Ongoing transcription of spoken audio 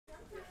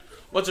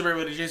What's up,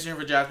 everybody? Jason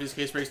here for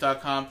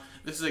JaspysCaseBreaks.com.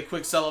 This is a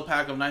quick Cello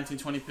pack of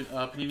 1920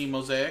 Panini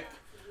Mosaic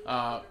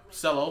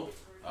Cello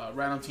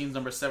random teams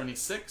number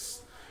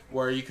 76,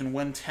 where you can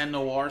win 10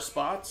 Noir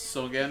spots.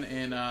 So again,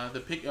 in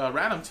the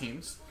random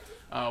teams,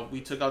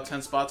 we took out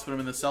 10 spots, put them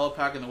in the Cello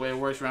pack, and the way it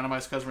works,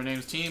 randomize customer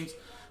names teams,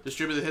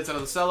 distribute the hits out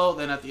of the Cello,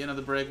 then at the end of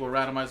the break, we'll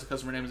randomize the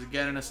customer names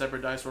again in a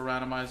separate dice roll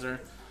randomizer,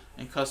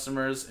 and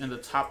customers in the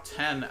top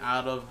 10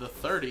 out of the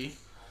 30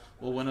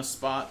 will win a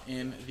spot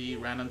in the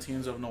random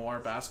teams of Noir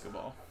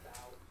basketball.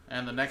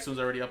 And the next one's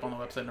already up on the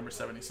website, number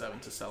 77,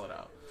 to sell it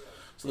out.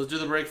 So let's do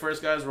the break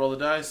first, guys. Roll the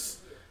dice.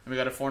 And we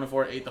got a 4 and a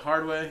 4, 8 the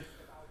hard way.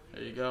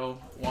 There you go.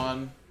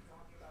 1,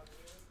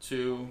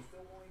 2,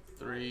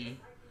 3,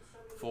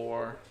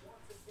 4,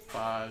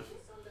 5,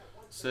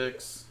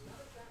 6,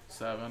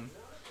 7,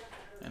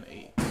 and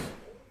 8.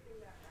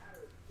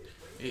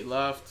 8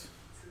 left.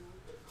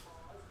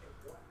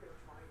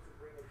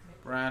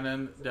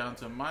 Brandon down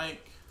to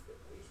Mike.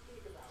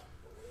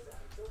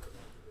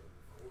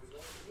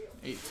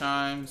 8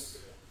 times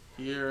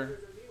here.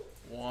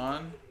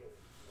 1,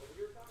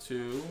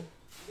 2,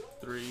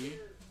 3,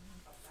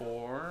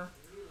 4,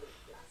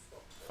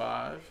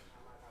 5,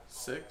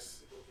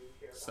 6,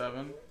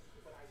 7,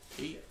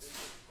 8.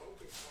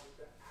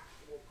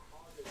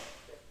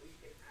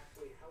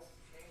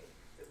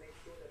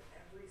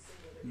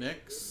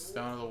 Knicks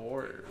down to the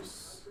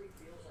Warriors.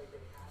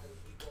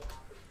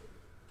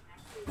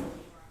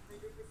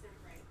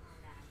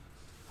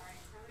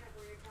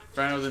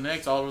 Brandon with the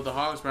Knicks, Oliver with the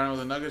Hawks, Brandon with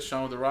the Nuggets,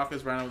 Sean with the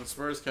Rockets, Brandon with the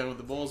Spurs, Kevin with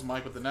the Bulls,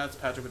 Mike with the Nets,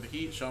 Patrick with the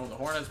Heat, Sean with the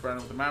Hornets,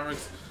 Brandon with the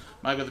Mavericks,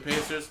 Mike with the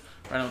Pacers,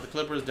 Brandon with the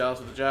Clippers, Dallas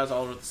with the Jazz,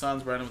 Oliver with the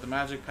Suns, Brandon with the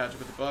Magic, Patrick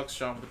with the Bucks,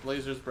 Sean with the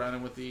Blazers,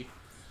 Brandon with the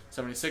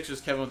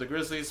 76ers, Kevin with the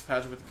Grizzlies,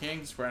 Patrick with the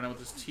Kings, Brandon with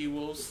his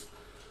T-Wolves,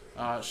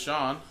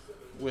 Sean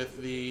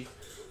with the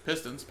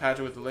Pistons,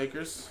 Patrick with the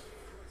Lakers,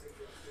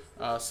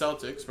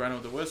 Celtics,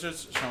 Brandon with the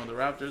Wizards, Sean with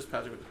the Raptors,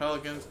 Patrick with the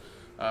Pelicans,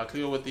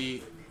 Cleo with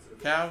the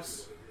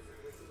Cavs,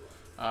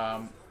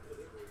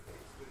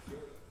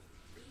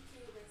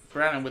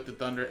 Brandon with the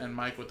Thunder, and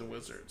Mike with the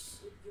Wizards.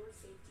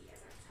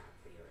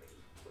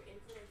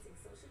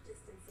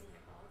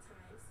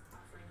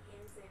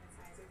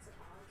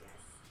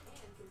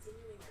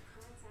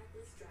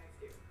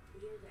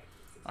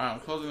 Alright,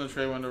 I'm closing the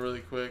trade window really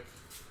quick.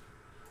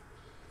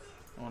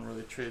 No one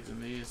really trades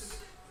in these.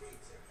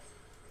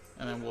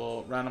 And then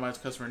we'll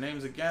randomize customer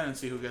names again and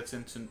see who gets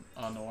into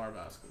Noir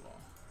basketball.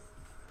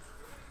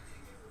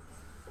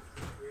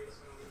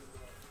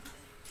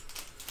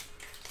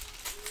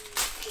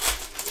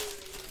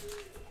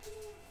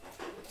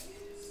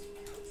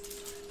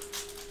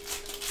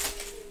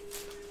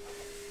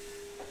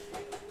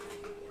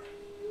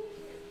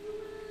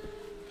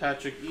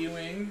 Patrick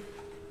Ewing,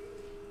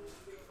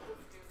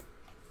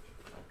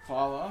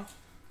 Paula,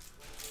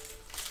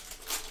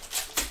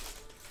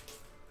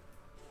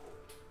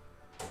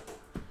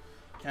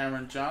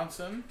 Cameron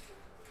Johnson,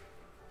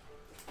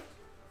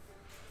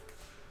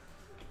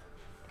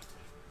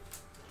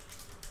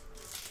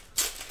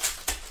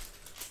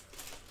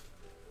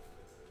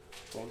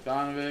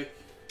 Bogdanovic,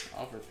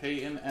 Alfred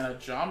Payton, and a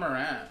John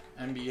Morant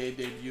NBA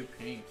debut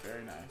pink.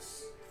 Very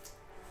nice.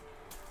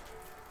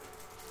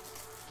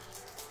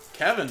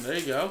 Kevin, there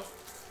you go.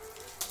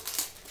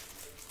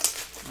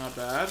 Not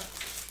bad.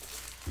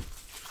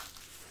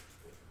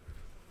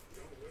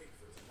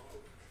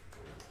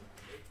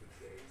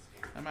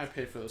 I might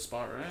pay for the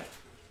spot, right?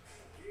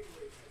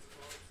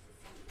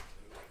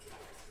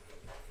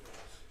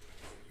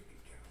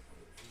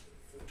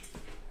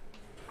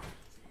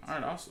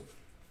 Alright, awesome.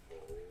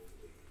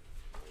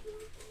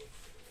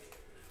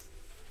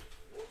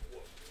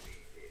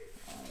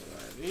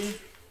 Alrighty.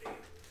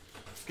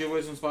 Let's give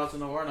away some spots in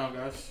the war now,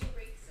 guys.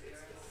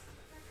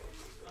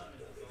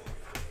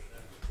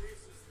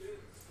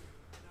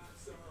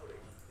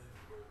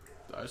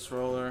 Dice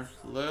roller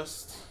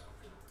list.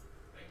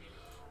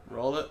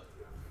 Roll it.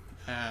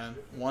 And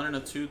 1 and a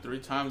 2, 3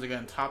 times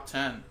again. Top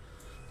 10.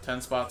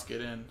 10 spots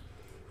get in.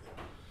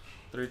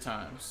 3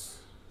 times.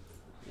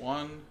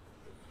 1,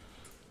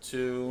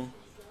 2,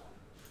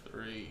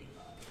 3.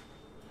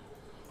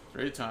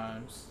 3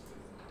 times.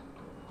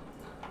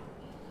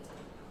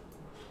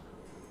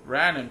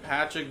 Brandon,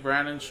 Patrick,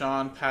 Brandon,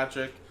 Sean,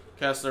 Patrick,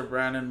 Kessler,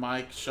 Brandon,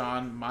 Mike,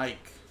 Sean,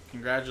 Mike.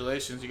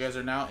 Congratulations. You guys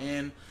are now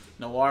in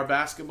Noir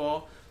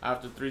basketball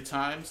after 3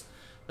 times.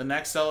 The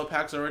next Cello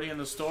pack's already in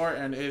the store,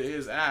 and it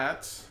is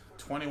at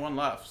 21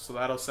 left. So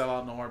that'll sell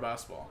out Noir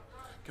basketball.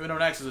 Coming up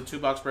next is a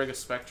 2-box break of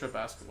Spectra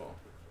basketball.